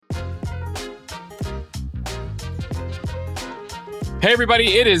Hey,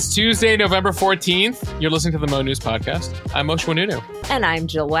 everybody. It is Tuesday, November 14th. You're listening to the Mo News Podcast. I'm Moshe Wanunu. And I'm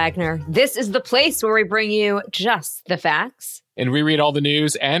Jill Wagner. This is the place where we bring you just the facts. And we read all the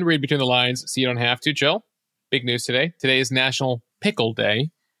news and read between the lines so you don't have to. Jill, big news today. Today is National Pickle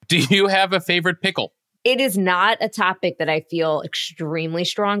Day. Do you have a favorite pickle? It is not a topic that I feel extremely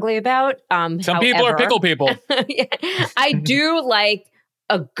strongly about. Some people are pickle people. I do like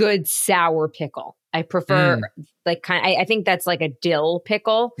a good sour pickle. I prefer I think that's like a dill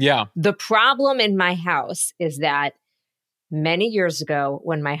pickle. Yeah. The problem in my house is that many years ago,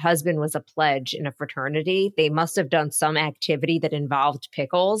 when my husband was a pledge in a fraternity, they must have done some activity that involved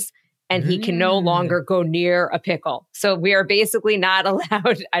pickles, and he can no longer go near a pickle. So we are basically not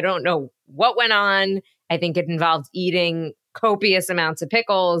allowed. I don't know what went on. I think it involved eating copious amounts of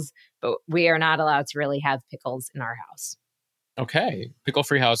pickles, but we are not allowed to really have pickles in our house. Okay.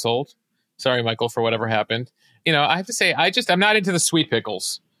 Pickle-free household. Sorry, Michael, for whatever happened. You know, I have to say, I'm not into the sweet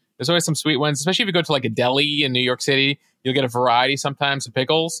pickles. There's always some sweet ones, especially if you go to like a deli in New York City. You'll get a variety sometimes of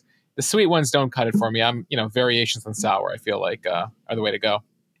pickles. The sweet ones don't cut it for me. Variations on sour, I feel like, are the way to go.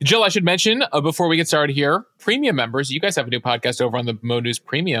 Jill, I should mention before we get started here, premium members, you guys have a new podcast over on the Mo News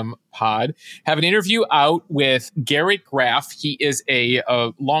Premium Pod, have an interview out with Garrett Graff. He is a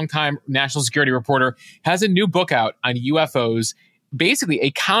longtime national security reporter, has a new book out on UFOs, basically a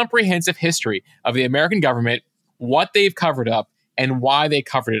comprehensive history of the American government, what they've covered up, and why they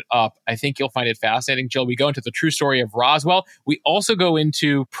covered it up. I think you'll find it fascinating, Jill. We go into the true story of Roswell. We also go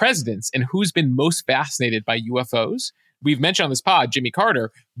into presidents and who's been most fascinated by UFOs. We've mentioned on this pod Jimmy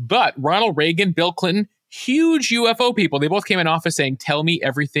Carter, but Ronald Reagan, Bill Clinton, huge UFO people. They both came in office saying, tell me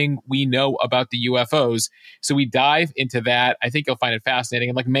everything we know about the UFOs. So we dive into that. I think you'll find it fascinating.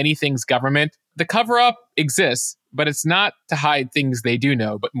 And like many things government, the cover-up exists, but it's not to hide things they do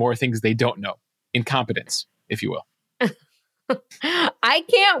know, but more things they don't know. Incompetence, if you will. I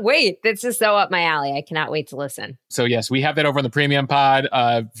can't wait. This is so up my alley. I cannot wait to listen. So yes, we have that over on the Premium Pod.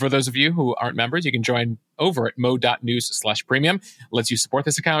 For those of you who aren't members, you can join over at mo.news/premium. Lets you support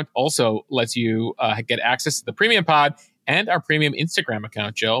this account. Also lets you get access to the Premium Pod and our Premium Instagram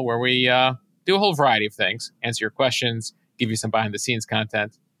account, Jill, where we do a whole variety of things. Answer your questions, give you some behind the scenes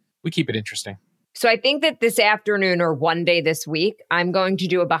content. We keep it interesting. So I think that this afternoon or one day this week, I'm going to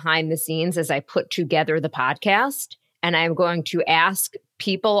do a behind the scenes as I put together the podcast. And I'm going to ask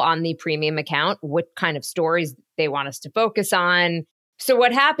people on the premium account what kind of stories they want us to focus on. So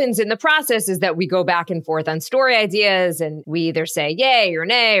what happens in the process is that we go back and forth on story ideas and we either say yay or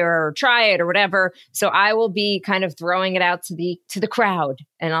nay or try it or whatever. So I will be kind of throwing it out to the crowd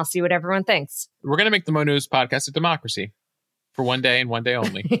and I'll see what everyone thinks. We're going to make the Mo News Podcast a democracy for one day and one day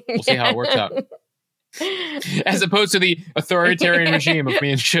only. We'll see how it works out. As opposed to the authoritarian regime of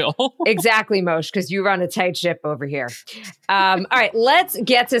me and Jill. Exactly, Moshe, because you run a tight ship over here. All right, let's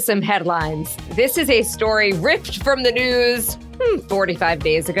get to some headlines. This is a story ripped from the news 45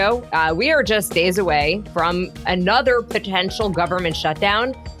 days ago. We are just days away from another potential government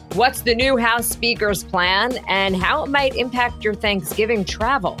shutdown. What's the new House Speaker's plan and how it might impact your Thanksgiving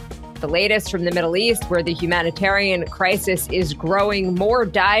travel? The latest from the Middle East, where the humanitarian crisis is growing more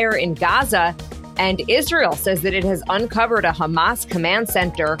dire in Gaza. And Israel says that it has uncovered a Hamas command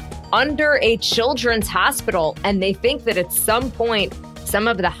center under a children's hospital. And they think that at some point, some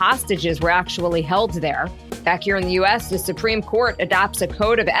of the hostages were actually held there. Back here in the U.S., the Supreme Court adopts a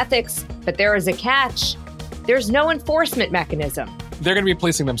code of ethics, but there is a catch. There's no enforcement mechanism. They're going to be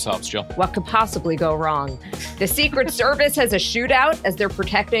policing themselves, Jill. What could possibly go wrong? The Secret Service has a shootout as they're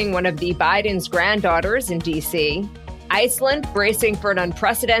protecting one of the Biden's granddaughters in D.C. Iceland bracing for an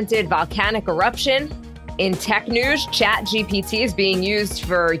unprecedented volcanic eruption. In tech news, ChatGPT is being used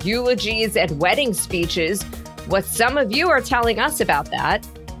for eulogies at wedding speeches. What some of you are telling us about that.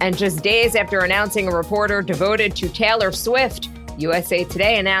 And just days after announcing a reporter devoted to Taylor Swift, USA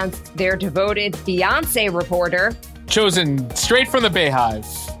Today announced their devoted Beyoncé reporter. Chosen straight from the Beehive.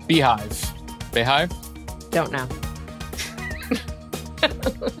 Beehive? Don't know.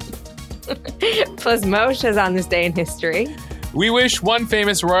 Plus, Moshe is on this day in history. We wish one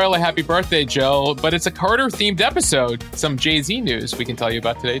famous royal a happy birthday, Jill, but it's a Carter-themed episode. Some Jay-Z news we can tell you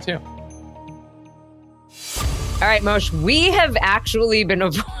about today, too. All right, Moshe, we have actually been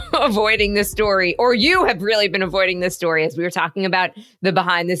avoiding this story, or you have really been avoiding this story as we were talking about the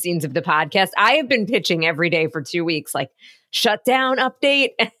behind the scenes of the podcast. I have been pitching every day for 2 weeks, like Shutdown update.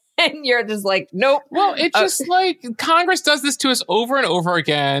 And you're just like, nope. Well, it's just like Congress does this to us over and over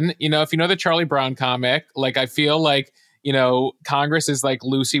again. You know, if you know the Charlie Brown comic, like I feel like, you know, Congress is like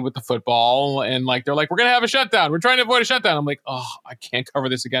Lucy with the football and like they're like, we're going to have a shutdown. We're trying to avoid a shutdown. I'm like, oh, I can't cover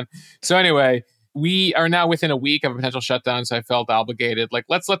this again. So anyway, We are now within a week of a potential shutdown, so I felt obligated. Like,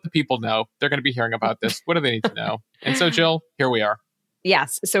 let's let the people know. They're going to be hearing about this. What do they need to know? And so, Jill, here we are.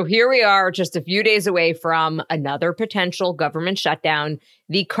 Yes. So here we are, just a few days away from another potential government shutdown.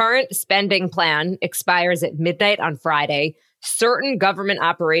 The current spending plan expires at midnight on Friday. Certain government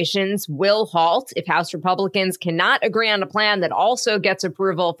operations will halt if House Republicans cannot agree on a plan that also gets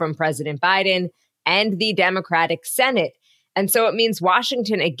approval from President Biden and the Democratic Senate. And so it means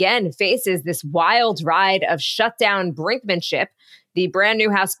Washington again faces this wild ride of shutdown brinkmanship. The brand new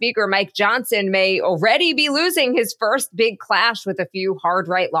House Speaker, Mike Johnson, may already be losing his first big clash with a few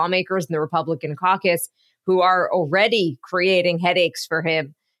hard-right lawmakers in the Republican caucus who are already creating headaches for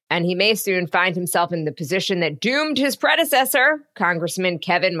him. And he may soon find himself in the position that doomed his predecessor, Congressman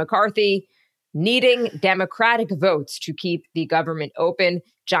Kevin McCarthy, needing Democratic votes to keep the government open.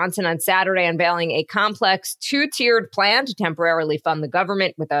 Johnson on Saturday unveiling a complex two-tiered plan to temporarily fund the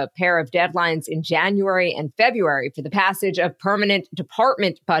government with a pair of deadlines in January and February for the passage of permanent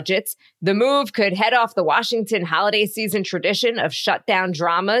department budgets. The move could head off the Washington holiday season tradition of shutdown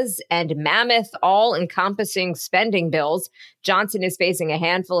dramas and mammoth, all-encompassing spending bills. Johnson is facing a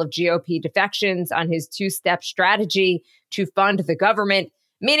handful of GOP defections on his two-step strategy to fund the government,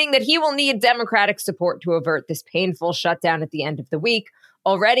 meaning that he will need Democratic support to avert this painful shutdown at the end of the week.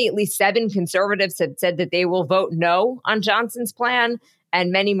 Already, at least 7 conservatives have said that they will vote no on Johnson's plan,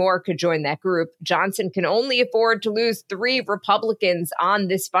 and many more could join that group. Johnson can only afford to lose 3 Republicans on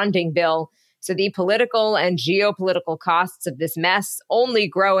this funding bill. So the political and geopolitical costs of this mess only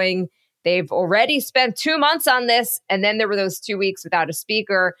growing. They've already spent 2 months on this, and then there were those 2 weeks without a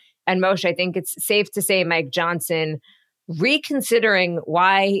speaker. And Moshe, I think it's safe to say Mike Johnson reconsidering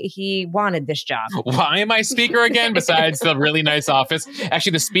why he wanted this job. Why am I speaker again, besides the really nice office?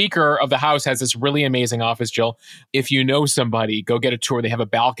 Actually, the Speaker of the House has this really amazing office, Jill. If you know somebody, go get a tour. They have a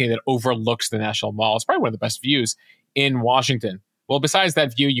balcony that overlooks the National Mall. It's probably one of the best views in Washington. Well, besides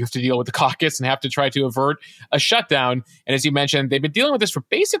that view, you have to deal with the caucus and have to try to avert a shutdown. And as you mentioned, they've been dealing with this for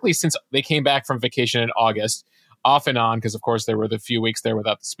basically since they came back from vacation in August, off and on, because, of course, there were the few weeks there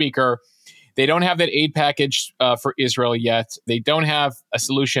without the speaker. They don't have that aid package for Israel yet. They don't have a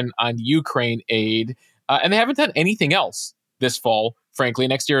solution on Ukraine aid. And they haven't done anything else this fall. Frankly,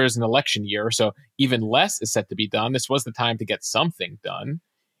 next year is an election year, so even less is set to be done. This was the time to get something done.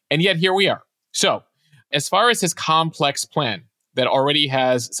 And yet here we are. So as far as his complex plan that already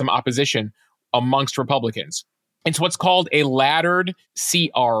has some opposition amongst Republicans, it's what's called a laddered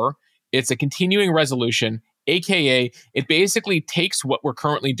CR. It's a continuing resolution. AKA, it basically takes what we're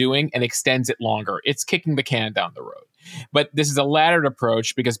currently doing and extends it longer. It's kicking the can down the road. But this is a laddered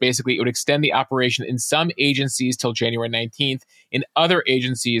approach because basically it would extend the operation in some agencies till January 19th, in other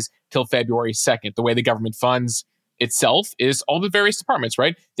agencies till February 2nd. The way the government funds itself is all the various departments,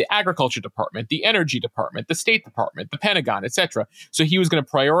 right? The Agriculture Department, the Energy Department, the State Department, the Pentagon, etc. So he was going to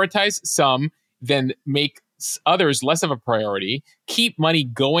prioritize some, then make others less of a priority, keep money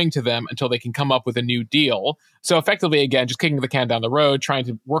going to them until they can come up with a new deal. So effectively, again, just kicking the can down the road, trying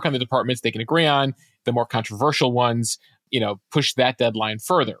to work on the departments they can agree on, the more controversial ones, push that deadline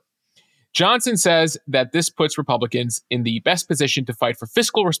further. Johnson says that this puts Republicans in the best position to fight for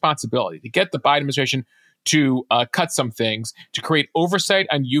fiscal responsibility, to get the Biden administration to cut some things, to create oversight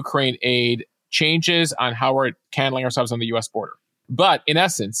on Ukraine aid, changes on how we're handling ourselves on the U.S. border. But in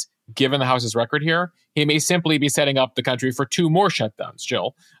essence, given the House's record here, he may simply be setting up the country for 2 more shutdowns,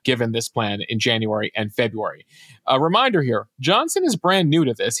 Jill, given this plan in January and February. A reminder here, Johnson is brand new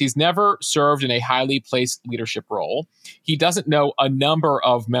to this. He's never served in a highly placed leadership role. He doesn't know a number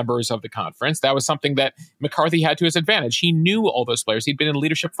of members of the conference. That was something that McCarthy had to his advantage. He knew all those players. He'd been in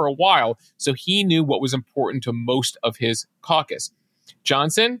leadership for a while, so he knew what was important to most of his caucus.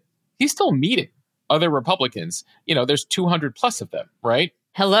 Johnson, he's still meeting other Republicans. There's 200 plus of them, right?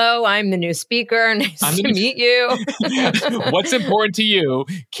 Hello, I'm the new speaker. Nice to meet you. What's important to you?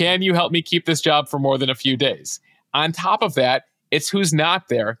 Can you help me keep this job for more than a few days? On top of that, it's who's not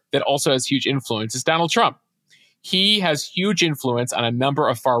there that also has huge influence. It's Donald Trump. He has huge influence on a number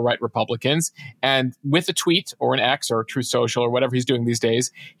of far-right Republicans. And with a tweet or an X or Truth Social or whatever he's doing these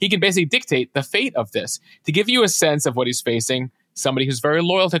days, he can basically dictate the fate of this. To give you a sense of what he's facing, somebody who's very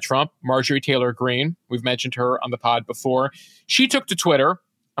loyal to Trump, Marjorie Taylor Greene, we've mentioned her on the pod before. She took to Twitter.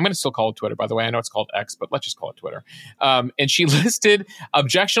 I'm going to still call it Twitter, by the way. I know it's called X, but let's just call it Twitter. And she listed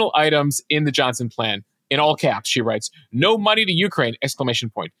objectionable items in the Johnson plan. In all caps, she writes, "No money to Ukraine, !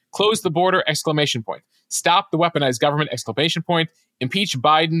 Close the border, ! Stop the weaponized government, ! Impeach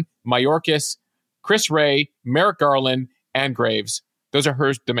Biden, Mayorkas, Chris Wray, Merrick Garland, and Graves." Those are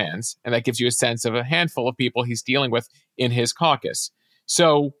her demands. And that gives you a sense of a handful of people he's dealing with in his caucus.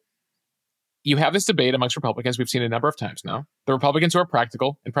 So you have this debate amongst Republicans. We've seen it a number of times now. The Republicans who are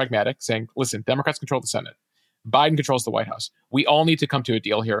practical and pragmatic saying, listen, Democrats control the Senate. Biden controls the White House. We all need to come to a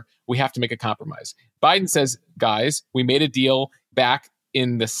deal here. We have to make a compromise. Biden says, guys, we made a deal back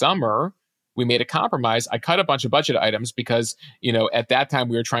in the summer. We made a compromise. I cut a bunch of budget items because, at that time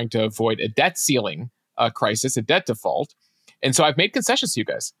we were trying to avoid a debt ceiling crisis, a debt default. And so I've made concessions to you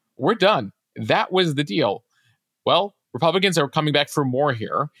guys. We're done. That was the deal. Well, Republicans are coming back for more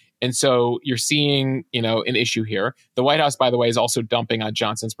here. And so you're seeing, an issue here. The White House, by the way, is also dumping on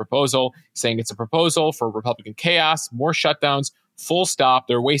Johnson's proposal, saying it's a proposal for Republican chaos, more shutdowns, full stop.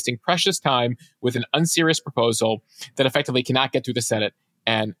 They're wasting precious time with an unserious proposal that effectively cannot get through the Senate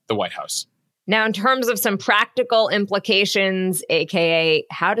and the White House. Now, in terms of some practical implications, aka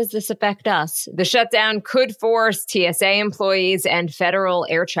how does this affect us? The shutdown could force TSA employees and federal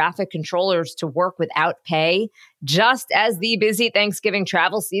air traffic controllers to work without pay. Just as the busy Thanksgiving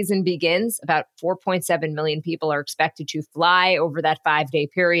travel season begins, about 4.7 million people are expected to fly over that 5-day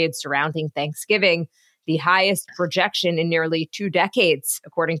period surrounding Thanksgiving, the highest projection in nearly 2 decades,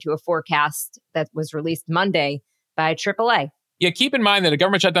 according to a forecast that was released Monday by AAA. Yeah, keep in mind that a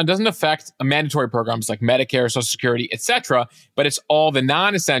government shutdown doesn't affect mandatory programs like Medicare, Social Security, etc., but it's all the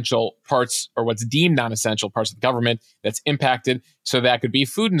non-essential parts or what's deemed non-essential parts of the government that's impacted. So that could be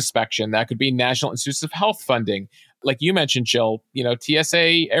food inspection, that could be National Institutes of Health funding. Like you mentioned, Jill,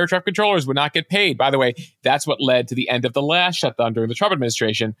 TSA air traffic controllers would not get paid. By the way, that's what led to the end of the last shutdown during the Trump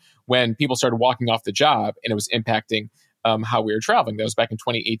administration when people started walking off the job and it was impacting how we were traveling. That was back in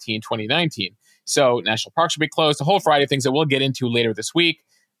 2018, 2019. So national parks will be closed, a whole variety of things that we'll get into later this week.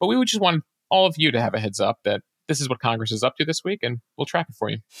 But we would just want all of you to have a heads up that this is what Congress is up to this week, and we'll track it for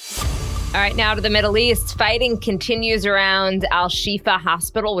you. All right, now to the Middle East. Fighting continues around Al-Shifa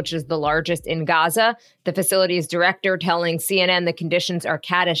Hospital, which is the largest in Gaza. The facility's director telling CNN the conditions are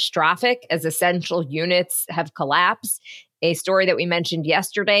catastrophic as essential units have collapsed. A story that we mentioned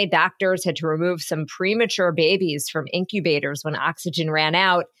yesterday, doctors had to remove some premature babies from incubators when oxygen ran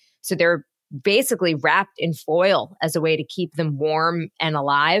out. So they're basically wrapped in foil as a way to keep them warm and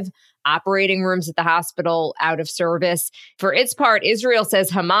alive. Operating rooms at the hospital out of service. For its part, Israel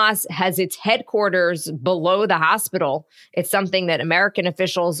says Hamas has its headquarters below the hospital. It's something that American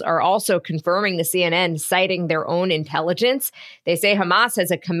officials are also confirming to CNN, citing their own intelligence. They say Hamas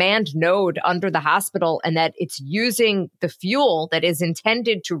has a command node under the hospital and that it's using the fuel that is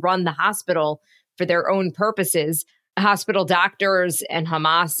intended to run the hospital for their own purposes. Hospital doctors and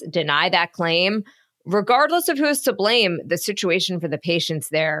Hamas deny that claim. Regardless of who's to blame, the situation for the patients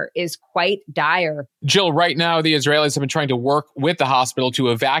there is quite dire. Jill, right now, the Israelis have been trying to work with the hospital to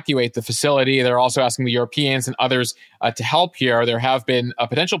evacuate the facility. They're also asking the Europeans and others to help here. There have been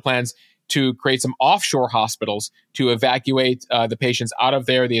potential plans to create some offshore hospitals to evacuate the patients out of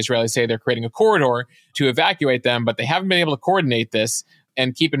there. The Israelis say they're creating a corridor to evacuate them, but they haven't been able to coordinate this.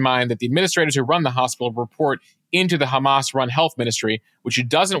 And keep in mind that the administrators who run the hospital report into the Hamas-run health ministry, which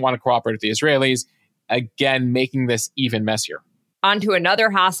doesn't want to cooperate with the Israelis, again, making this even messier. On to another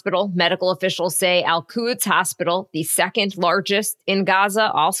hospital. Medical officials say Al-Quds Hospital, the second largest in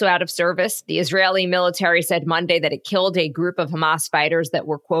Gaza, also out of service. The Israeli military said Monday that it killed a group of Hamas fighters that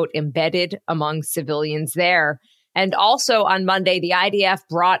were, quote, embedded among civilians there. And also on Monday, the IDF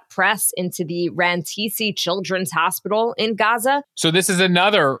brought press into the Rantisi Children's Hospital in Gaza. So this is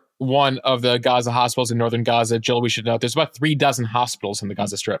another one of the Gaza hospitals in northern Gaza. Jill, we should note there's about 36 hospitals in the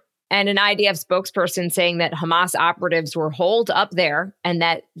Gaza Strip. And an IDF spokesperson saying that Hamas operatives were holed up there and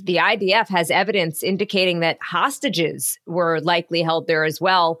that the IDF has evidence indicating that hostages were likely held there as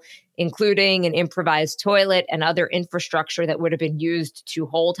well, including an improvised toilet and other infrastructure that would have been used to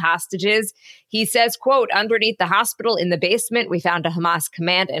hold hostages. He says, quote, underneath the hospital in the basement, we found a Hamas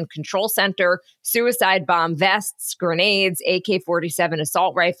command and control center, suicide bomb vests, grenades, AK-47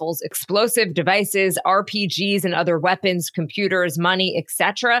 assault rifles, explosive devices, RPGs and other weapons, computers, money,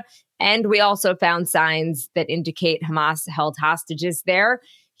 etc. And we also found signs that indicate Hamas held hostages there.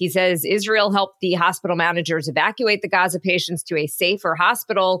 He says Israel helped the hospital managers evacuate the Gaza patients to a safer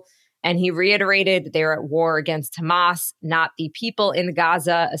hospital. And he reiterated they're at war against Hamas, not the people in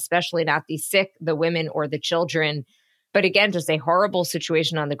Gaza, especially not the sick, the women, or the children. But again, just a horrible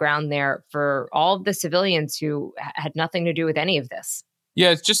situation on the ground there for all of the civilians who had nothing to do with any of this.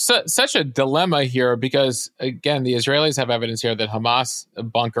 Yeah, it's just such a dilemma here because, again, the Israelis have evidence here that Hamas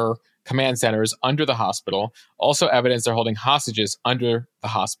bunker command centers under the hospital, also evidence they're holding hostages under the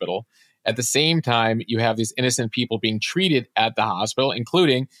hospital. At the same time, you have these innocent people being treated at the hospital,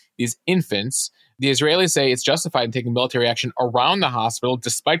 including these infants. The Israelis say it's justified in taking military action around the hospital,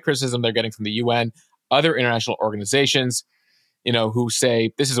 despite criticism they're getting from the UN, other international organizations. who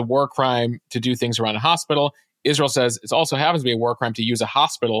say this is a war crime to do things around a hospital. Israel says it also happens to be a war crime to use a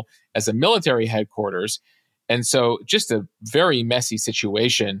hospital as a military headquarters. And so just a very messy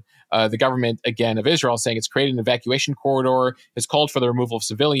situation. The government, again, of Israel saying it's created an evacuation corridor, has called for the removal of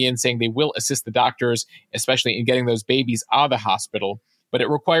civilians, saying they will assist the doctors, especially in getting those babies out of the hospital. But it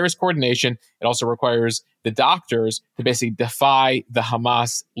requires coordination. It also requires the doctors to basically defy the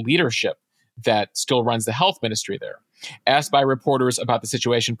Hamas leadership that still runs the health ministry there. Asked by reporters about the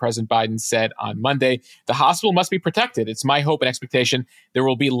situation, President Biden said on Monday, the hospital must be protected. It's my hope and expectation there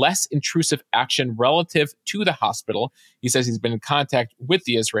will be less intrusive action relative to the hospital. He says he's been in contact with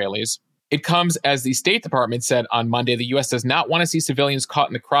the Israelis. It comes as the State Department said on Monday, the U.S. does not want to see civilians caught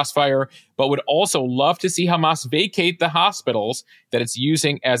in the crossfire, but would also love to see Hamas vacate the hospitals that it's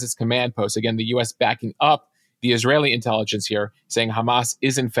using as its command post. Again, the U.S. backing up the Israeli intelligence here, saying Hamas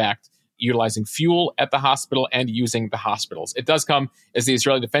is in fact utilizing fuel at the hospital and using the hospitals. It does come, as the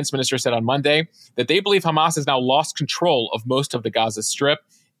Israeli defense minister said on Monday, that they believe Hamas has now lost control of most of the Gaza Strip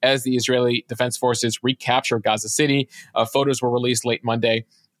as the Israeli defense forces recapture Gaza City. Photos were released late Monday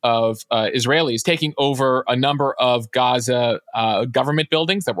of Israelis taking over a number of Gaza government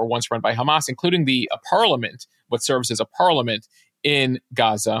buildings that were once run by Hamas, including the parliament, what serves as a parliament in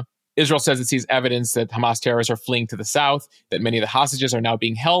Gaza. Israel says it sees evidence that Hamas terrorists are fleeing to the south, that many of the hostages are now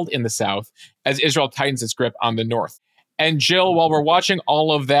being held in the south as Israel tightens its grip on the north. And Jill, while we're watching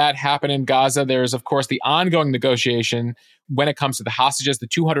all of that happen in Gaza, there's, of course, the ongoing negotiation when it comes to the hostages, the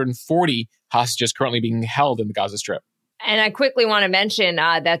 240 hostages currently being held in the Gaza Strip. And I quickly want to mention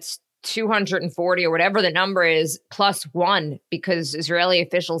that's 240 or whatever the number is plus one, because Israeli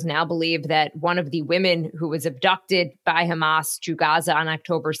officials now believe that one of the women who was abducted by Hamas to Gaza on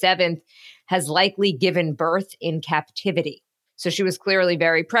October 7th has likely given birth in captivity. So she was clearly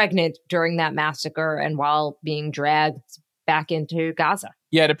very pregnant during that massacre and while being dragged back into Gaza.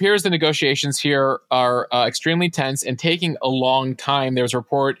 Yeah, it appears the negotiations here are extremely tense and taking a long time. There was a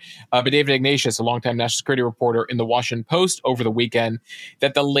report by David Ignatius, a longtime national security reporter in the Washington Post over the weekend,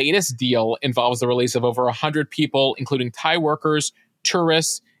 that the latest deal involves the release of over 100 people, including Thai workers,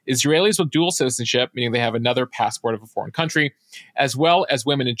 tourists, Israelis with dual citizenship, meaning they have another passport of a foreign country, as well as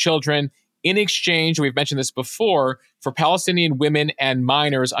women and children. In exchange, we've mentioned this before, for Palestinian women and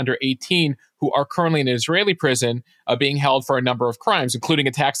minors under 18 who are currently in an Israeli prison being held for a number of crimes, including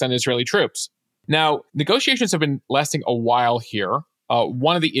attacks on Israeli troops. Now, negotiations have been lasting a while here.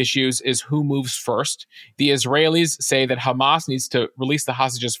 One of the issues is who moves first. The Israelis say that Hamas needs to release the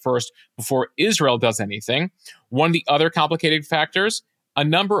hostages first before Israel does anything. One of the other complicated factors, a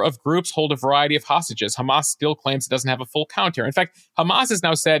number of groups hold a variety of hostages. Hamas still claims it doesn't have a full count here. In fact, Hamas has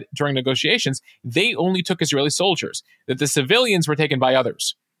now said during negotiations, they only took Israeli soldiers, that the civilians were taken by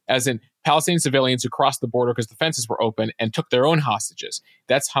others, as in Palestinian civilians who crossed the border because the fences were open and took their own hostages.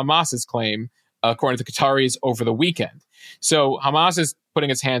 That's Hamas's claim, according to the Qataris over the weekend. So Hamas is putting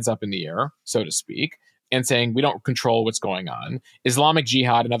its hands up in the air, so to speak, and saying we don't control what's going on. Islamic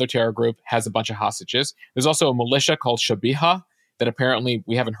Jihad, another terror group, has a bunch of hostages. There's also a militia called Shabiha that apparently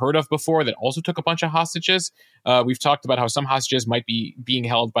we haven't heard of before that also took a bunch of hostages. We've talked about how some hostages might be being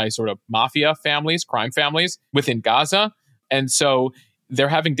held by sort of mafia families, crime families within Gaza. And so they're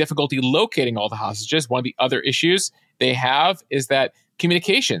having difficulty locating all the hostages. One of the other issues they have is that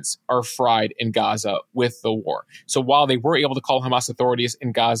communications are fried in Gaza with the war. So while they were able to call Hamas authorities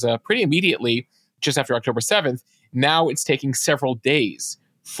in Gaza pretty immediately, just after October 7th, now it's taking several days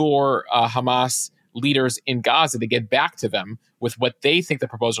for Hamas leaders in Gaza to get back to them with what they think the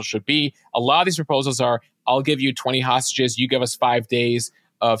proposal should be. A lot of these proposals are, I'll give you 20 hostages, you give us 5 days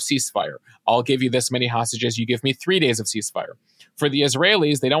of ceasefire. I'll give you this many hostages, you give me 3 days of ceasefire. For the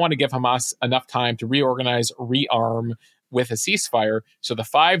Israelis, they don't want to give Hamas enough time to reorganize, rearm with a ceasefire. So the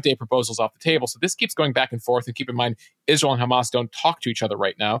 5-day proposal is off the table. So this keeps going back and forth. And keep in mind, Israel and Hamas don't talk to each other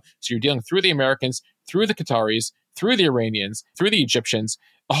right now. So you're dealing through the Americans, through the Qataris, through the Iranians, through the Egyptians.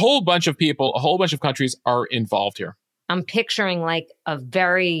 A whole bunch of people, a whole bunch of countries are involved here. I'm picturing like a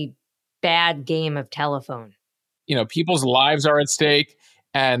very bad game of telephone. You know, people's lives are at stake.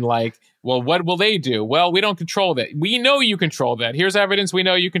 And like, well, what will they do? Well, we don't control that. We know you control that. Here's evidence. We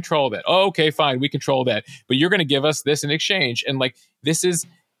know you control that. Oh, okay, fine. We control that. But you're going to give us this in exchange. And like, this is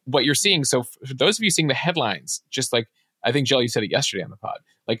what you're seeing. So for those of you seeing the headlines, just like, I think, Jill, you said it yesterday on the pod,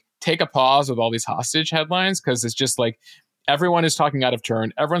 like take a pause with all these hostage headlines, because it's just like, everyone is talking out of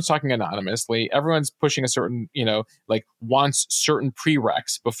turn. Everyone's talking anonymously. Everyone's pushing a certain, like wants certain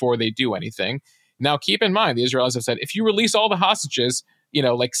prereqs before they do anything. Now, keep in mind, the Israelis have said, if you release all the hostages,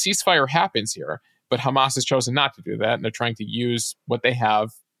 like ceasefire happens here. But Hamas has chosen not to do that. And they're trying to use what they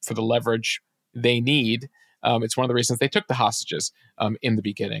have for the leverage they need It's one of the reasons they took the hostages in the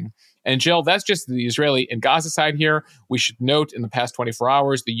beginning. And Jill, that's just the Israeli and Gaza side here. We should note in the past 24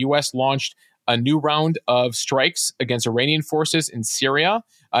 hours, the U.S. launched a new round of strikes against Iranian forces in Syria.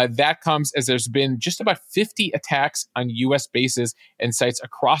 That comes as there's been just about 50 attacks on U.S. bases and sites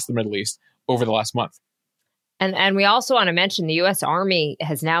across the Middle East over the last month. And we also want to mention the U.S. Army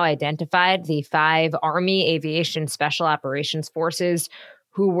has now identified the 5 Army Aviation Special Operations Forces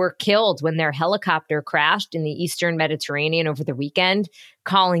who were killed when their helicopter crashed in the Eastern Mediterranean over the weekend,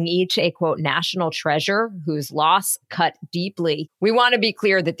 calling each a, quote, national treasure whose loss cut deeply. We want to be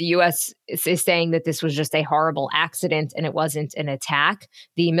clear that the U.S. is saying that this was just a horrible accident and it wasn't an attack.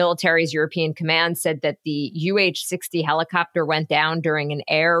 The military's European command said that the UH-60 helicopter went down during an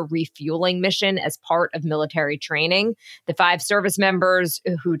air refueling mission as part of military training. The 5 service members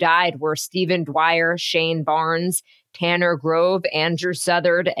who died were Stephen Dwyer, Shane Barnes, Tanner Grove, Andrew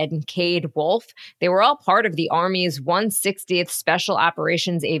Southard, and Cade Wolf. They were all part of the Army's 160th Special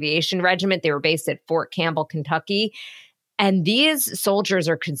Operations Aviation Regiment. They were based at Fort Campbell, Kentucky. And these soldiers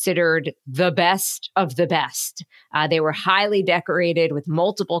are considered the best of the best. They were highly decorated with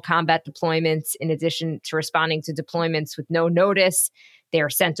multiple combat deployments, in addition to responding to deployments with no notice. They are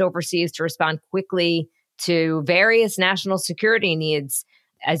sent overseas to respond quickly to various national security needs,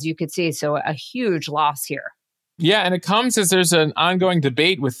 as you could see. So a huge loss here. Yeah, and it comes as there's an ongoing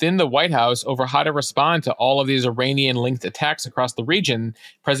debate within the White House over how to respond to all of these Iranian-linked attacks across the region.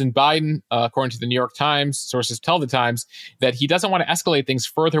 President Biden, according to the New York Times, sources tell the Times, that he doesn't want to escalate things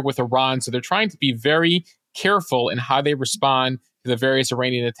further with Iran, so they're trying to be very careful in how they respond to the various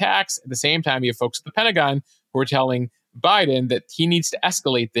Iranian attacks. At the same time, you have folks at the Pentagon who are telling Biden that he needs to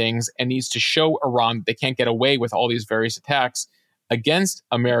escalate things and needs to show Iran that they can't get away with all these various attacks against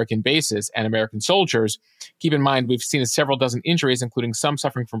American bases and American soldiers. Keep in mind, we've seen several dozen injuries, including some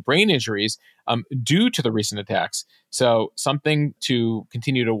suffering from brain injuries due to the recent attacks. So something to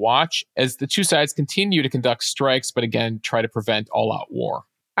continue to watch as the two sides continue to conduct strikes, but again, try to prevent all-out war.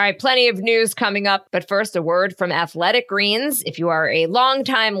 All right, plenty of news coming up, but first, a word from Athletic Greens. If you are a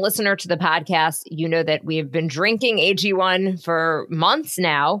longtime listener to the podcast, you know that we have been drinking AG1 for months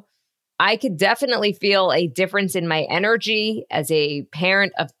now. I could definitely feel a difference in my energy as a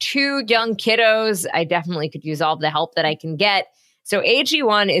parent of 2 young kiddos. I definitely could use all the help that I can get. So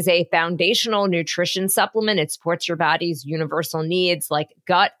AG1 is a foundational nutrition supplement. It supports your body's universal needs like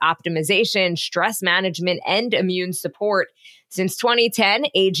gut optimization, stress management, and immune support. Since 2010,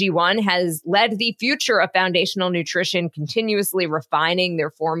 AG1 has led the future of foundational nutrition, continuously refining their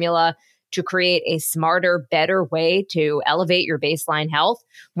formula to create a smarter, better way to elevate your baseline health.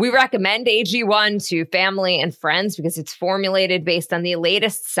 We recommend AG1 to family and friends because it's formulated based on the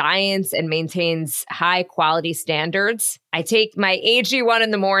latest science and maintains high quality standards. I take my AG1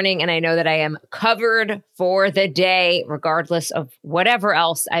 in the morning and I know that I am covered for the day, regardless of whatever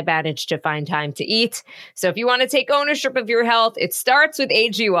else I manage to find time to eat. So if you want to take ownership of your health, it starts with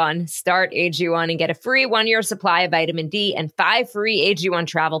AG1. Start AG1 and get a free 1-year supply of vitamin D and 5 free AG1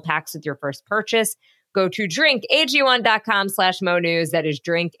 travel packs with your first purchase. Go to drinkag1.com/Mo News. That is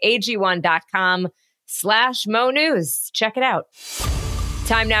drinkag1.com/Mo News. Check it out.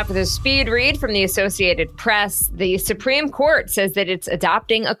 Time now for the speed read from the Associated Press. The Supreme Court says that it's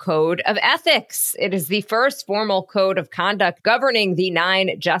adopting a code of ethics. It is the first formal code of conduct governing the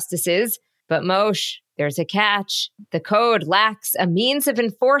 9 justices. But Moshe, there's a catch. The code lacks a means of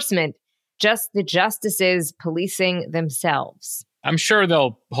enforcement, just the justices policing themselves. I'm sure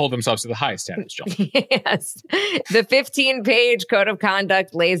they'll hold themselves to the highest standards, Jill. Yes. The 15-page code of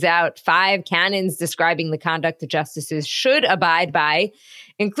conduct lays out 5 canons describing the conduct the justices should abide by,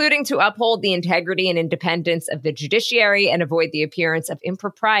 including to uphold the integrity and independence of the judiciary and avoid the appearance of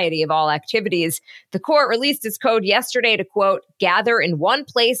impropriety of all activities. The court released its code yesterday to, quote, gather in one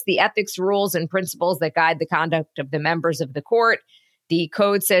place the ethics rules and principles that guide the conduct of the members of the court. The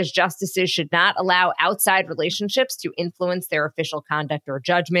code says justices should not allow outside relationships to influence their official conduct or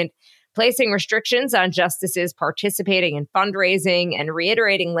judgment, placing restrictions on justices participating in fundraising and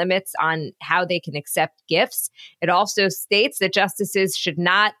reiterating limits on how they can accept gifts. It also states that justices should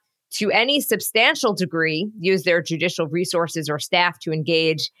not, to any substantial degree, use their judicial resources or staff to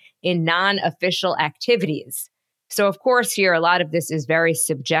engage in non-official activities. So, of course, here, a lot of this is very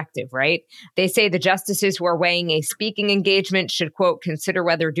subjective, right? They say the justices who are weighing a speaking engagement should, quote, consider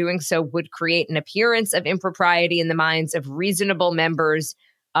whether doing so would create an appearance of impropriety in the minds of reasonable members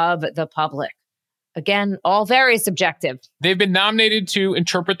of the public. Again, all very subjective. They've been nominated to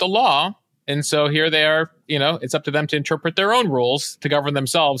interpret the law. And so here they are, it's up to them to interpret their own rules to govern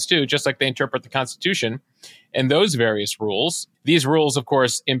themselves, too, just like they interpret the Constitution. And those various rules, these rules, of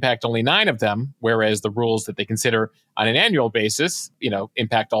course, impact only 9 of them, whereas the rules that they consider on an annual basis,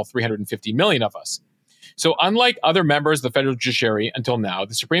 impact all 350 million of us. So unlike other members of the federal judiciary until now,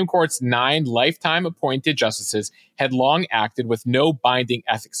 the Supreme Court's 9 lifetime appointed justices had long acted with no binding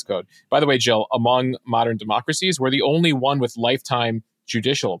ethics code. By the way, Jill, among modern democracies, we're the only one with lifetime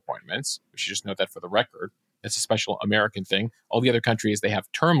judicial appointments. We should just note that for the record. It's a special American thing. All the other countries, they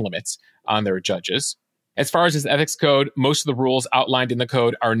have term limits on their judges. As far as this ethics code, most of the rules outlined in the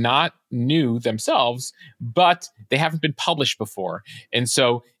code are not new themselves, but they haven't been published before. And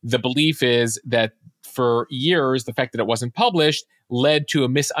so the belief is that for years, the fact that it wasn't published led to a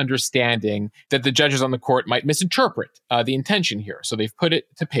misunderstanding that the judges on the court might misinterpret the intention here. So they've put it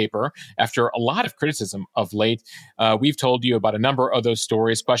to paper after a lot of criticism of late. We've told you about a number of those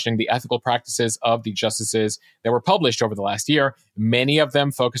stories questioning the ethical practices of the justices that were published over the last year. Many of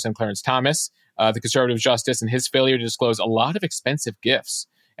them focused on Clarence Thomas, the conservative justice, and his failure to disclose a lot of expensive gifts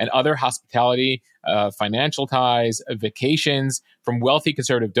and other hospitality, financial ties, vacations from wealthy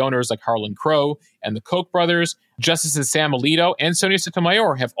conservative donors like Harlan Crow and the Koch brothers. Justices Sam Alito and Sonia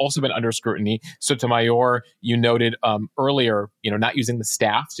Sotomayor have also been under scrutiny. Sotomayor, you noted earlier, not using the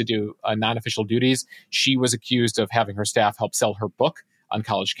staff to do non-official duties. She was accused of having her staff help sell her book on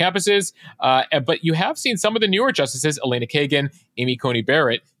college campuses. But you have seen some of the newer justices, Elena Kagan, Amy Coney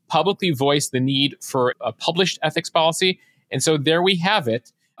Barrett, publicly voice the need for a published ethics policy. And so there we have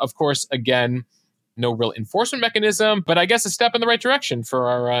it. Of course, again, no real enforcement mechanism, but I guess a step in the right direction for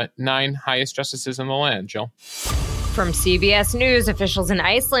our 9 highest justices in the land, Jill. From CBS News, officials in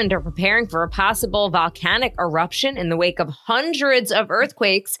Iceland are preparing for a possible volcanic eruption in the wake of hundreds of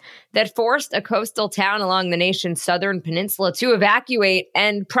earthquakes that forced a coastal town along the nation's southern peninsula to evacuate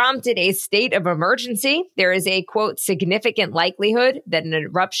and prompted a state of emergency. There is a, quote, significant likelihood that an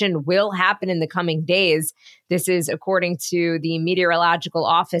eruption will happen in the coming days. This is according to the meteorological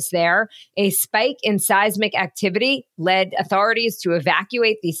office there. A spike in seismic activity led authorities to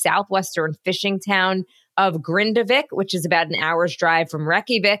evacuate the southwestern fishing town of Grindavik, which is about an hour's drive from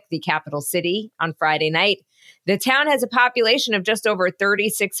Reykjavik, the capital city, on Friday night. The town has a population of just over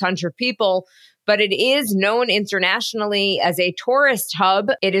 3,600 people, but it is known internationally as a tourist hub.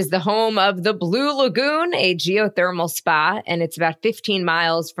 It is the home of the Blue Lagoon, a geothermal spa, and it's about 15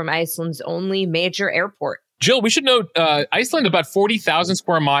 miles from Iceland's only major airport. Jill, we should note Iceland, about 40,000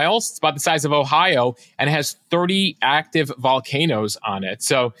 square miles. It's about the size of Ohio and it has 30 active volcanoes on it.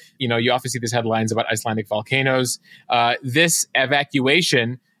 So, you often see these headlines about Icelandic volcanoes. This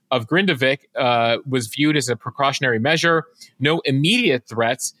evacuation of Grindavik was viewed as a precautionary measure. No immediate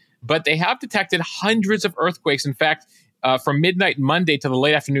threats, but they have detected hundreds of earthquakes. In fact, from midnight Monday to the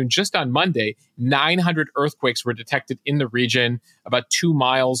late afternoon, just on Monday, 900 earthquakes were detected in the region, about 2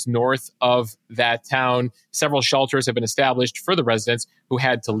 miles north of that town. Several shelters have been established for the residents who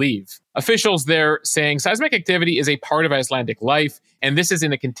had to leave. Officials there saying seismic activity is a part of Icelandic life, and this is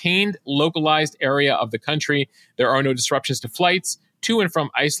in a contained, localized area of the country. There are no disruptions to flights to and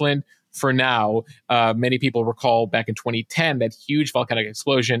from Iceland. For now, many people recall back in 2010, that huge volcanic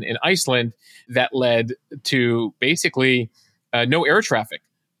explosion in Iceland that led to basically no air traffic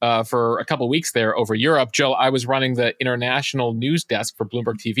for a couple of weeks there over Europe. Joe, I was running the international news desk for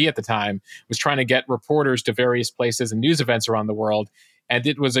Bloomberg TV at the time, was trying to get reporters to various places and news events around the world. And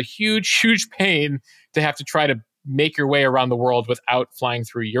it was a huge, huge pain to have to try to make your way around the world without flying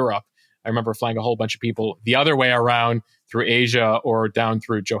through Europe. I remember flying a whole bunch of people the other way around through Asia or down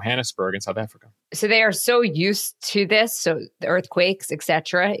through Johannesburg in South Africa. So they are so used to this, so the earthquakes,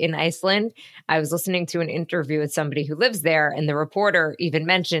 etc., in Iceland. I was listening to an interview with somebody who lives there, and the reporter even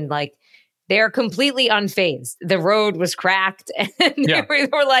mentioned, they're completely unfazed. The road was cracked, and they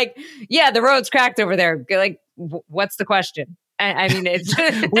were like, yeah, the road's cracked over there. What's the question? I mean, it's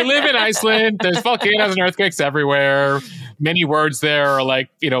we live in Iceland. There's volcanoes and earthquakes everywhere. Many words there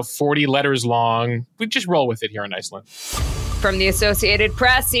are 40 letters long. We just roll with it here in Iceland. From the Associated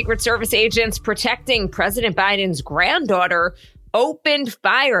Press, Secret Service agents protecting President Biden's granddaughter opened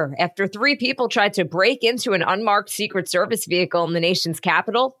fire after 3 people tried to break into an unmarked Secret Service vehicle in the nation's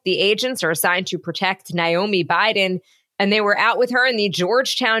capital. The agents are assigned to protect Naomi Biden, and they were out with her in the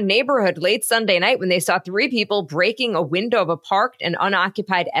Georgetown neighborhood late Sunday night when they saw 3 people breaking a window of a parked and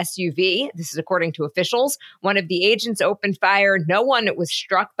unoccupied SUV. This is according to officials. One of the agents opened fire. No one was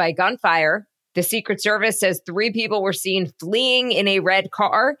struck by gunfire. The Secret Service says 3 people were seen fleeing in a red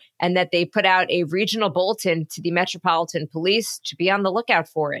car and that they put out a regional bulletin to the Metropolitan Police to be on the lookout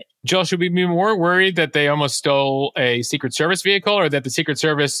for it. Joel, should we be more worried that they almost stole a Secret Service vehicle or that the Secret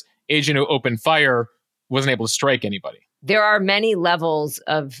Service agent who opened fire wasn't able to strike anybody? There are many levels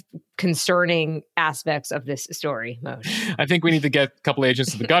of concerning aspects of this story, Moshe. I think we need to get a couple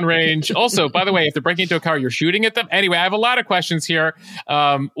agents to the gun range. Also, by the way, if they're breaking into a car, you're shooting at them. Anyway, I have a lot of questions here.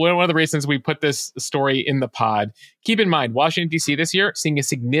 One of the reasons we put this story in the pod, keep in mind, Washington, D.C. this year, seeing a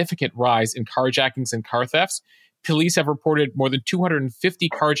significant rise in carjackings and car thefts. Police have reported more than 250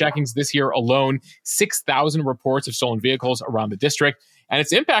 carjackings this year alone, 6,000 reports of stolen vehicles around the district. And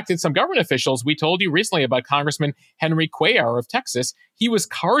it's impacted some government officials. We told you recently about Congressman Henry Cuellar of Texas. He was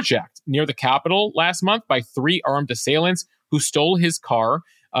carjacked near the Capitol last month by 3 armed assailants who stole his car.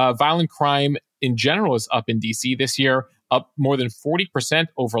 Violent crime in general is up in D.C. this year, up more than 40%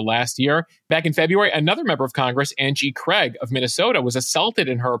 over last year. Back in February, another member of Congress, Angie Craig of Minnesota, was assaulted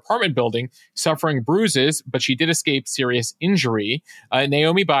in her apartment building, suffering bruises, but she did escape serious injury.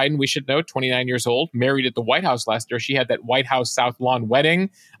 Naomi Biden, we should note, 29 years old, married at the White House last year. She had that White House South Lawn wedding.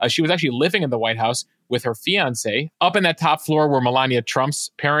 She was actually living in the White House with her fiance, up in that top floor where Melania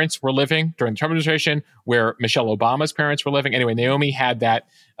Trump's parents were living during the Trump administration, where Michelle Obama's parents were living. Anyway, Naomi had that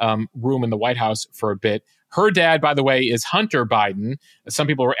room in the White House for a bit. Her dad, by the way, is Hunter Biden. Some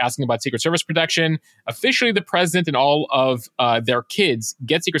people were asking about Secret Service protection. Officially, the president and all of their kids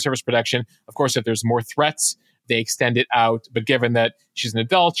get Secret Service protection. Of course, if there's more threats, they extend it out. But given that she's an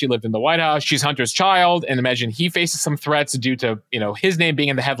adult, she lived in the White House, she's Hunter's child, and imagine he faces some threats due to, his name being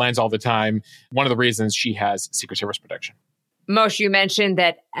in the headlines all the time. One of the reasons she has Secret Service protection. Moshe, you mentioned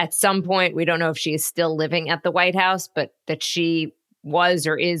that at some point, we don't know if she is still living at the White House, but that she was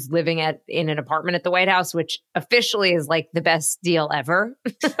or is living in an apartment at the White House, which officially is like the best deal ever.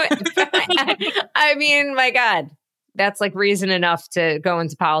 I mean, my God, that's like reason enough to go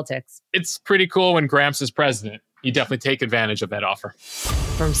into politics. It's pretty cool when Gramps is president. You definitely take advantage of that offer.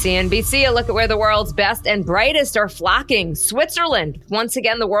 From CNBC, a look at where the world's best and brightest are flocking. Switzerland, once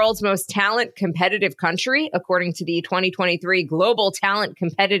again, the world's most talent competitive country, according to the 2023 Global Talent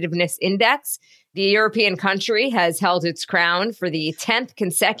Competitiveness Index. The European country has held its crown for the 10th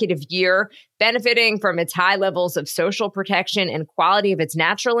consecutive year, benefiting from its high levels of social protection and quality of its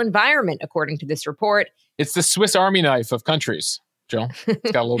natural environment, according to this report. It's the Swiss Army knife of countries, Jill.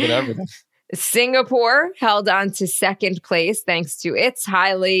 It's got a little bit of everything. Singapore held on to second place thanks to its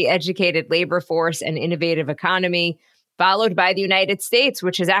highly educated labor force and innovative economy, followed by the United States,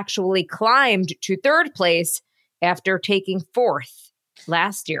 which has actually climbed to third place after taking fourth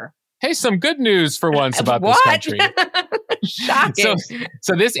last year. Hey, some good news for once about this country. Shocking.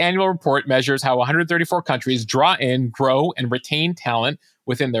 So this annual report measures how 134 countries draw in, grow, and retain talent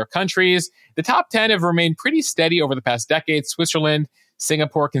within their countries. The top 10 have remained pretty steady over the past decade. Switzerland,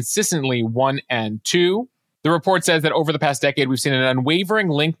 Singapore consistently 1 and 2. The report says that over the past decade, we've seen an unwavering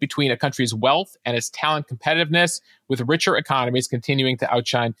link between a country's wealth and its talent competitiveness, with richer economies continuing to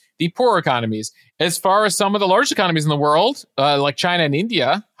outshine the poorer economies. As far as some of the largest economies in the world, like China and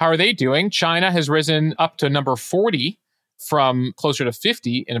India, how are they doing? China has risen up to number 40 from closer to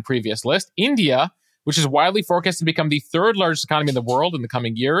 50 in a previous list. India, which is widely forecast to become the third largest economy in the world in the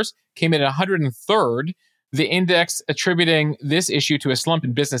coming years, came in at 103rd. The index attributing this issue to a slump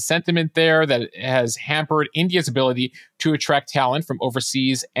in business sentiment there that has hampered India's ability to attract talent from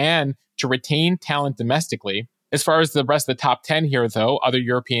overseas and to retain talent domestically. As far as the rest of the top 10 here, though, other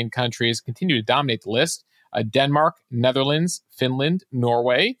European countries continue to dominate the list. Denmark, Netherlands, Finland,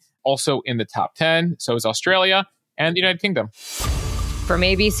 Norway, also in the top 10. So is Australia and the United Kingdom. From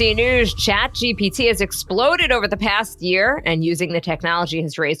ABC News, ChatGPT has exploded over the past year, and using the technology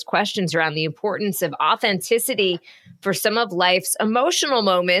has raised questions around the importance of authenticity for some of life's emotional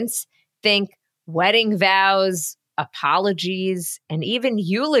moments. Think wedding vows, apologies, and even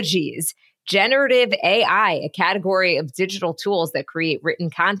eulogies. Generative AI, a category of digital tools that create written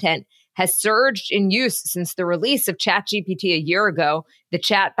content, has surged in use since the release of ChatGPT a year ago. The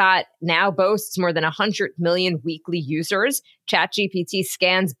chatbot now boasts more than 100 million weekly users. ChatGPT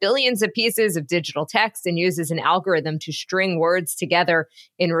scans billions of pieces of digital text and uses an algorithm to string words together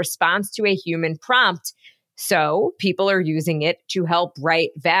in response to a human prompt. So people are using it to help write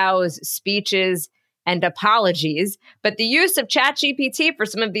vows, speeches, and apologies. But the use of ChatGPT for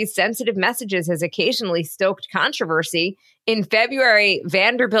some of these sensitive messages has occasionally stoked controversy. In February,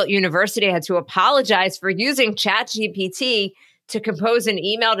 Vanderbilt University had to apologize for using ChatGPT to compose an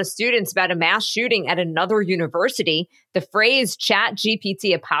email to students about a mass shooting at another university. The phrase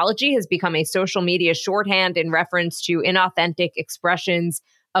ChatGPT apology has become a social media shorthand in reference to inauthentic expressions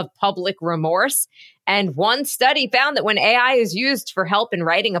of public remorse. And one study found that when AI is used for help in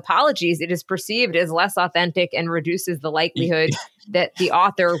writing apologies, it is perceived as less authentic and reduces the likelihood that the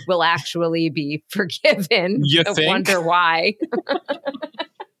author will actually be forgiven. You I think? wonder why.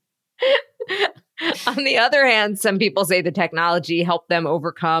 On On the other hand, some people say the technology helped them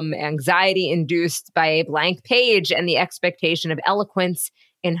overcome anxiety induced by a blank page and the expectation of eloquence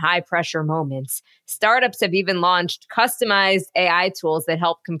in high-pressure moments. Startups have even launched customized AI tools that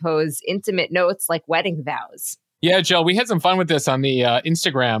help compose intimate notes like wedding vows. Yeah, Jill, we had some fun with this on the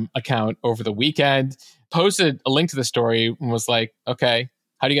Instagram account over the weekend. Posted a link to the story and was like, okay,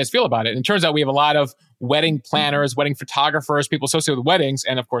 how do you guys feel about it? And it turns out we have a lot of wedding planners, wedding photographers, people associated with weddings,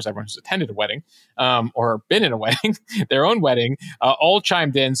 and of course, everyone who's attended a wedding or been in a wedding, their own wedding, all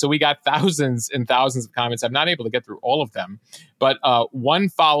chimed in. So we got thousands and thousands of comments. I'm not able to get through all of them. But one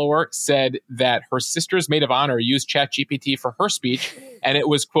follower said that her sister's maid of honor used ChatGPT for her speech, and it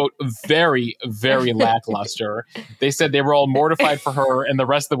was, quote, very, very lackluster. They said they were all mortified for her, and the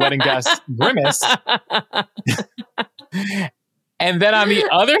rest of the wedding guests grimaced. And then on the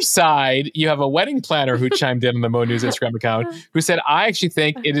other side, you have a wedding planner who chimed in on the Mo News Instagram account who said, I actually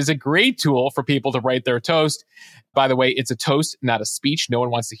think it is a great tool for people to write their toast. By the way, it's a toast, not a speech. No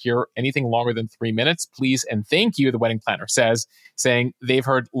one wants to hear anything longer than 3 minutes. Please and thank you, the wedding planner says, saying they've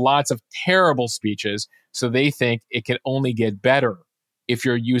heard lots of terrible speeches, so they think it can only get better if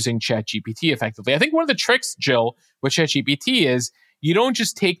you're using ChatGPT effectively. I think one of the tricks, Jill, with ChatGPT is you don't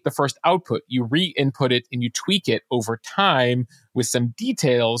just take the first output, you re-input it and you tweak it over time with some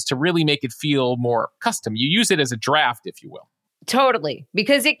details to really make it feel more custom. You use it as a draft, if you will. Totally,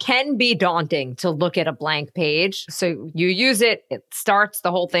 because it can be daunting to look at a blank page. So you use it, it starts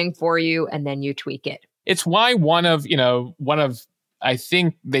the whole thing for you, and then you tweak it. It's why I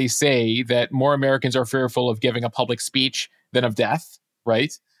think they say that more Americans are fearful of giving a public speech than of death,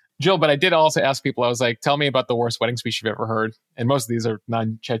 right? Jill, but I did also ask people, I was like, tell me about the worst wedding speech you've ever heard. And most of these are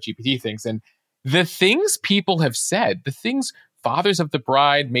non-ChatGPT things. And the things people have said, the things fathers of the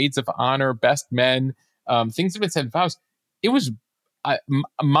bride, maids of honor, best men, things have been said in vows. It was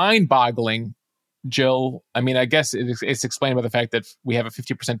mind-boggling, Jill. I mean, I guess it's explained by the fact that we have a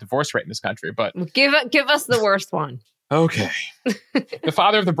 50% divorce rate in this country, but... Give us the worst one. Okay. The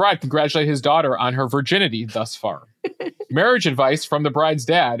father of the bride congratulated his daughter on her virginity thus far. Marriage advice from the bride's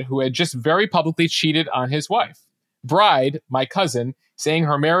dad, who had just very publicly cheated on his wife. Bride, my cousin, saying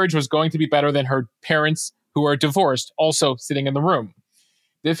her marriage was going to be better than her parents, who are divorced, also sitting in the room.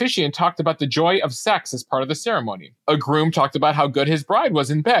 The officiant talked about the joy of sex as part of the ceremony. A groom talked about how good his bride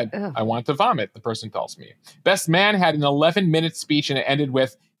was in bed. Ugh. I want to vomit, the person tells me. Best man had an 11-minute speech and it ended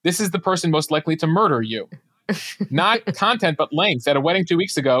with, this is the person most likely to murder you. Not content, but length. At a wedding 2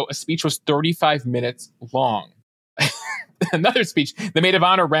 weeks ago, a speech was 35 minutes long. Another speech, the maid of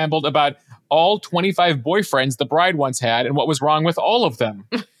honor rambled about all 25 boyfriends the bride once had and what was wrong with all of them.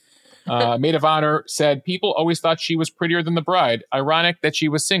 Maid of honor said, people always thought she was prettier than the bride. Ironic that she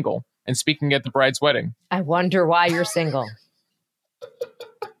was single and speaking at the bride's wedding. I wonder why you're single.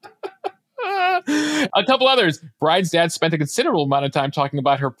 A couple others. Bride's dad spent a considerable amount of time talking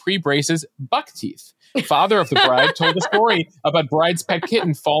about her pre-braces buck teeth. Father of the bride told a story about bride's pet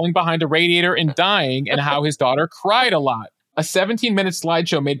kitten falling behind a radiator and dying and how his daughter cried a lot. A 17-minute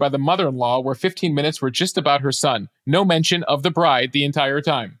slideshow made by the mother-in-law where 15 minutes were just about her son. No mention of the bride the entire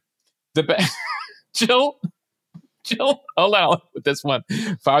time. Jill, hold on with this one.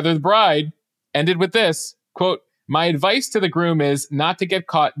 Father of the bride ended with this, quote, my advice to the groom is not to get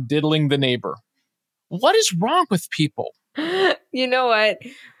caught diddling the neighbor. What is wrong with people? You know what?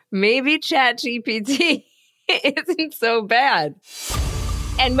 Maybe ChatGPT isn't so bad.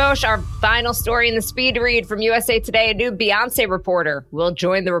 And Moshe, our final story in the speed read from USA Today, a new Beyoncé reporter will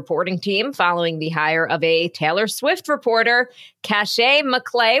join the reporting team following the hire of a Taylor Swift reporter. Cache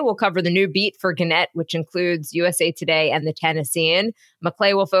McClay will cover the new beat for Gannett, which includes USA Today and the Tennessean.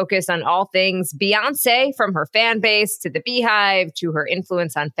 McClay will focus on all things Beyoncé, from her fan base to the Beehive to her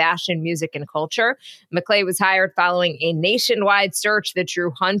influence on fashion, music, and culture. McClay was hired following a nationwide search that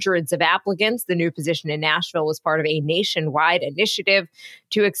drew hundreds of applicants. The new position in Nashville was part of a nationwide initiative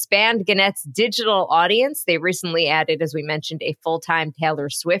to expand Gannett's digital audience. They recently added, as we mentioned, a full-time Taylor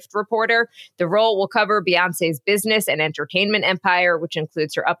Swift reporter. The role will cover Beyoncé's business and entertainment empire, which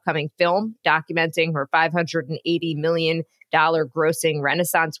includes her upcoming film documenting her $580 million grossing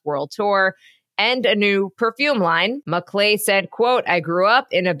Renaissance World Tour, and a new perfume line. McClay said, quote, I grew up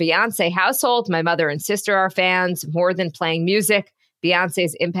in a Beyoncé household. My mother and sister are fans. More than playing music,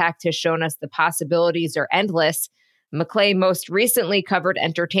 Beyoncé's impact has shown us the possibilities are endless. McClay most recently covered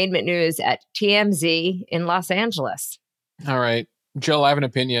entertainment news at TMZ in Los Angeles. All right. Jill, I have an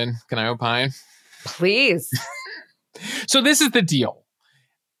opinion. Can I opine? Please. So this is the deal.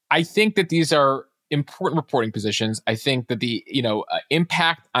 I think that these are important reporting positions. I think that the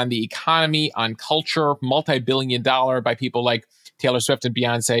impact on the economy, on culture, multi-billion-dollar by people like Taylor Swift and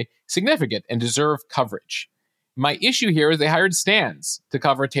Beyoncé significant and deserve coverage. My issue here is they hired stans to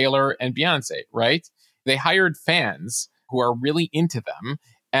cover Taylor and Beyoncé, right? They hired fans who are really into them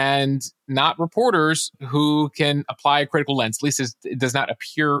and not reporters who can apply a critical lens. At least it does not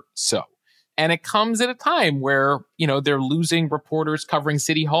appear so. And it comes at a time where, they're losing reporters covering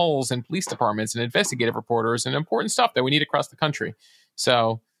city halls and police departments and investigative reporters and important stuff that we need across the country.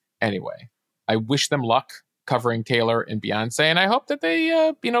 So anyway, I wish them luck covering Taylor and Beyoncé. And I hope that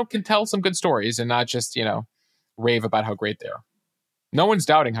they, can tell some good stories and not just, rave about how great they are. No one's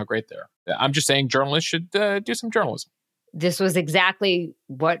doubting how great they are. I'm just saying journalists should do some journalism. This was exactly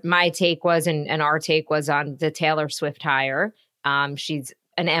what my take was and our take was on the Taylor Swift hire. She's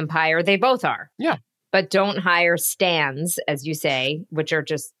an empire. They both are. Yeah. But don't hire stans, as you say, which are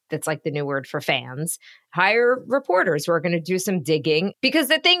that's like the new word for fans. Hire reporters who are going to do some digging. Because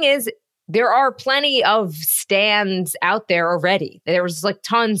the thing is, there are plenty of stans out there already. There's like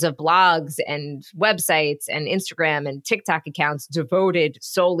tons of blogs and websites and Instagram and TikTok accounts devoted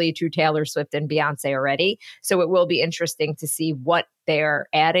solely to Taylor Swift and Beyoncé already. So it will be interesting to see what they're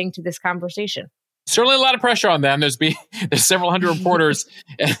adding to this conversation. Certainly a lot of pressure on them. There's several hundred reporters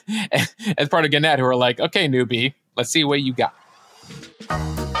as part of Gannett who are like, okay, newbie, let's see what you got.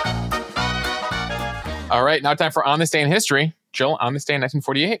 All right, now time for On This Day in History. Jill, on this day in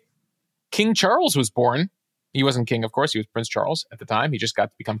 1948. King Charles was born. He wasn't king, of course. He was Prince Charles at the time. He just got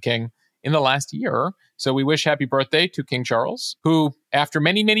to become king in the last year. So we wish happy birthday to King Charles, who, after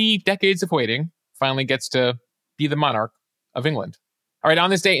many, many decades of waiting, finally gets to be the monarch of England. All right, on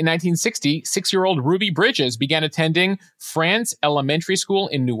this day in 1960, 6-year-old Ruby Bridges began attending France Elementary School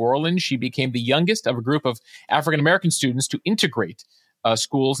in New Orleans. She became the youngest of a group of African-American students to integrate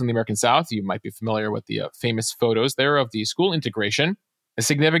schools in the American South. You might be familiar with the famous photos there of the school integration. A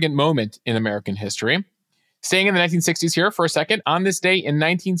significant moment in American history. Staying in the 1960s here for a second, on this day in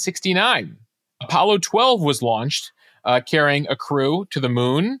 1969, Apollo 12 was launched, carrying a crew to the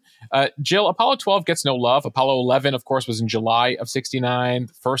moon. Jill, Apollo 12 gets no love. Apollo 11, of course, was in July of 69.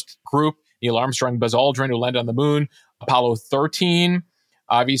 The first group, Neil Armstrong, Buzz Aldrin, who landed on the moon. Apollo 13,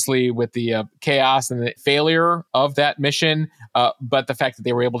 obviously with the chaos and the failure of that mission, but the fact that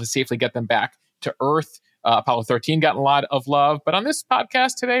they were able to safely get them back to Earth. Apollo 13 got a lot of love. But on this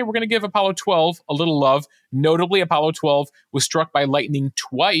podcast today, we're going to give Apollo 12 a little love. Notably, Apollo 12 was struck by lightning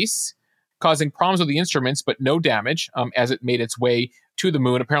twice, causing problems with the instruments, but no damage as it made its way to the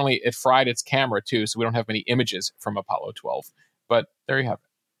moon. Apparently, it fried its camera, too, so we don't have many images from Apollo 12. But there you have it.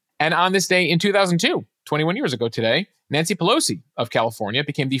 And on this day in 2002, 21 years ago today, Nancy Pelosi of California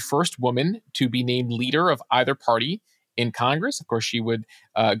became the first woman to be named leader of either party in Congress. Of course, she would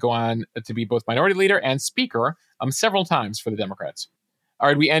go on to be both minority leader and speaker several times for the Democrats. All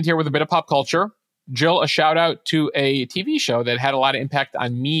right, we end here with a bit of pop culture. Jill, a shout out to a TV show that had a lot of impact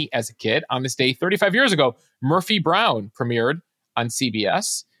on me as a kid. On this day, 35 years ago, Murphy Brown premiered on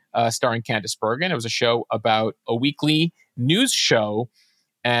CBS, starring Candice Bergen. It was a show about a weekly news show.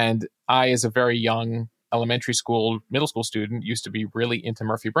 And I, as a very young elementary school, middle school student, used to be really into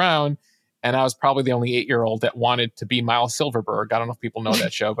Murphy Brown. And I was probably the only 8-year-old that wanted to be Miles Silverberg. I don't know if people know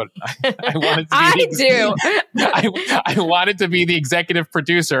that show, but I wanted to be I wanted to be the executive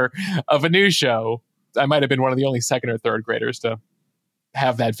producer of a news show. I might have been one of the only second or third graders to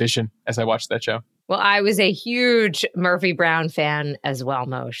have that vision as I watched that show. Well, I was a huge Murphy Brown fan as well,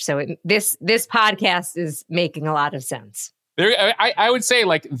 Moshe. So this podcast is making a lot of sense. I would say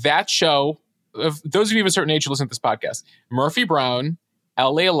like that show, of those of you of a certain age who listen to this podcast, Murphy Brown,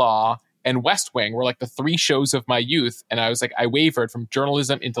 LA Law, and West Wing were like the 3 shows of my youth. And I was like, I wavered from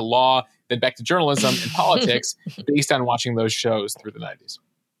journalism into law, then back to journalism and politics based on watching those shows through the 90s.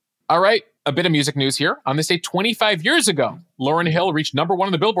 All right, a bit of music news here. On this day 25 years ago, Lauryn Hill reached number 1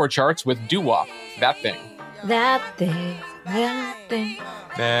 on the Billboard charts with Doo Wop, That Thing. That thing, that thing.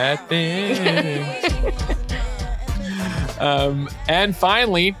 That thing. And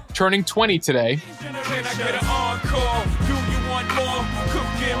finally, turning 20 today,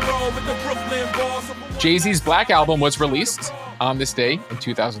 Jay-Z's Black Album was released on this day in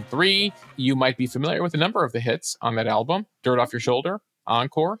 2003. You might be familiar with a number of the hits on that album: Dirt Off Your Shoulder,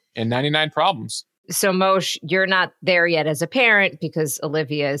 Encore, and 99 Problems. So, Moshe, you're not there yet as a parent because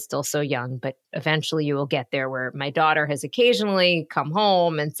Olivia is still so young, but eventually you will get there, where my daughter has occasionally come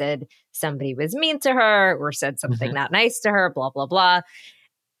home and said somebody was mean to her or said something not nice to her, blah, blah, blah.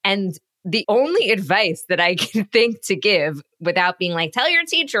 And the only advice that I can think to give without being like, tell your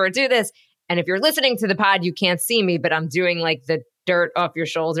teacher or do this. And if you're listening to the pod, you can't see me, but I'm doing like the dirt off your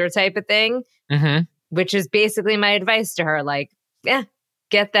shoulder type of thing, which is basically my advice to her. Like, yeah,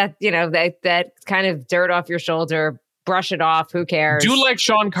 get that, that kind of dirt off your shoulder brush it off. Who cares? Do like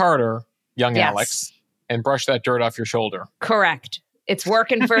Sean Carter, young Yes. Alex, and brush that dirt off your shoulder. Correct. It's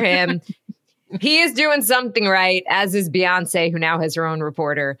working for him. He is doing something right, as is Beyoncé, who now has her own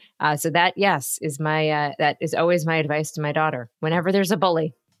reporter. So that, yes, is that is always my advice to my daughter whenever there's a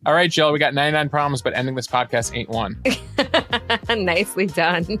bully. All right, Jill, we got 99 problems, but ending this podcast ain't one. Nicely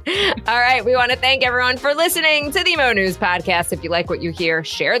done. All right. We want to thank everyone for listening to the Mo News Podcast. If you like what you hear,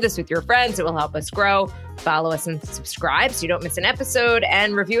 share this with your friends. It will help us grow. Follow us and subscribe so you don't miss an episode,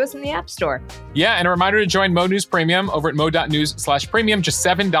 and review us in the App Store. Yeah, and a reminder to join Mo News Premium over at mo.news/premium. Just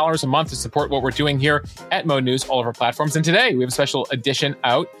 $7 a month to support what we're doing here at Mo News, all of our platforms. And today we have a special edition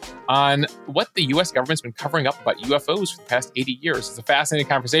out on what the U.S. government's been covering up about UFOs for the past 80 years. It's a fascinating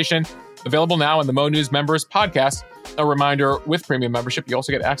conversation, available now on the Mo News Members Podcast. A reminder, with premium membership, you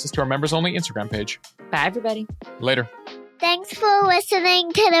also get access to our members-only Instagram page. Bye, everybody. Later. Thanks for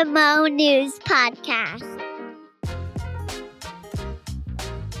listening to the Mo News Podcast.